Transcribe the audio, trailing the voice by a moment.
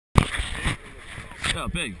Go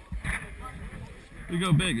big. You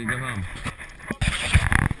go big and go home.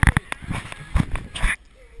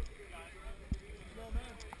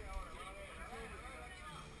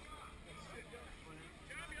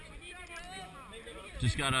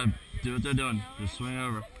 Just gotta do what they're doing. Just swing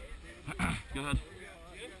over. Go ahead.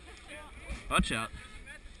 Watch out.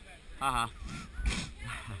 Haha.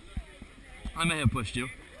 I may have pushed you.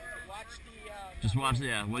 Just watch the,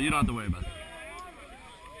 yeah. Well, you don't have to worry about that.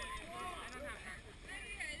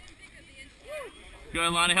 Go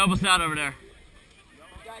ahead, Lonnie. Help us out over there.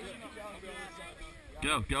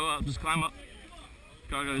 Go up. Just climb up.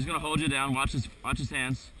 Cargo. He's gonna hold you down. Watch his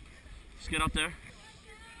hands. Just get up there.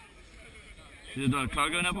 You done a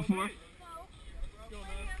cargo net before?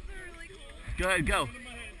 Go ahead, go.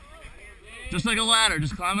 Just like a ladder,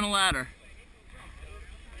 just climbing a ladder.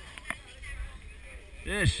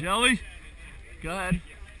 Ish, shall we? Go ahead.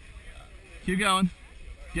 Keep going.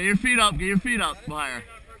 Get your feet up higher.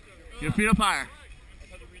 Get your feet up higher.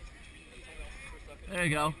 There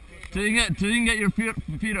you go. Till you can get your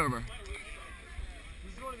feet over.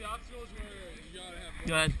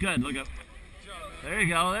 Go ahead, good, look up. There you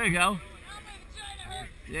go.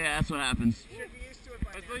 Yeah, that's what happens. You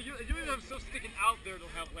even have stuff sticking out there, they'll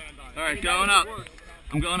have land on it. Alright, going up.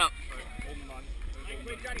 I'm going up.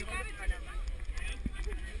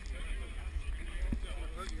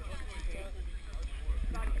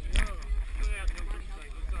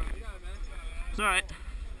 It's alright.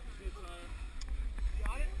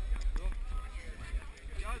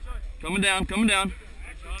 Coming down.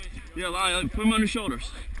 Yeah, Lonnie, put him on your shoulders.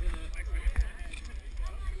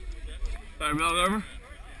 Alright, roll over.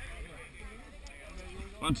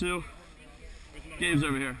 1, 2. Gabe's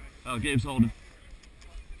over here. Oh, Gabe's holding.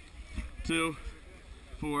 2,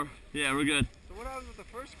 4. Yeah, we're good. So what happens with the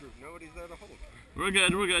first group? Nobody's there to hold. We're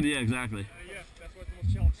good. Yeah, exactly. Yeah, that's what's the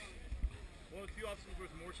most challenging. One of the few obstacles where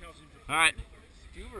it's more challenging. All right.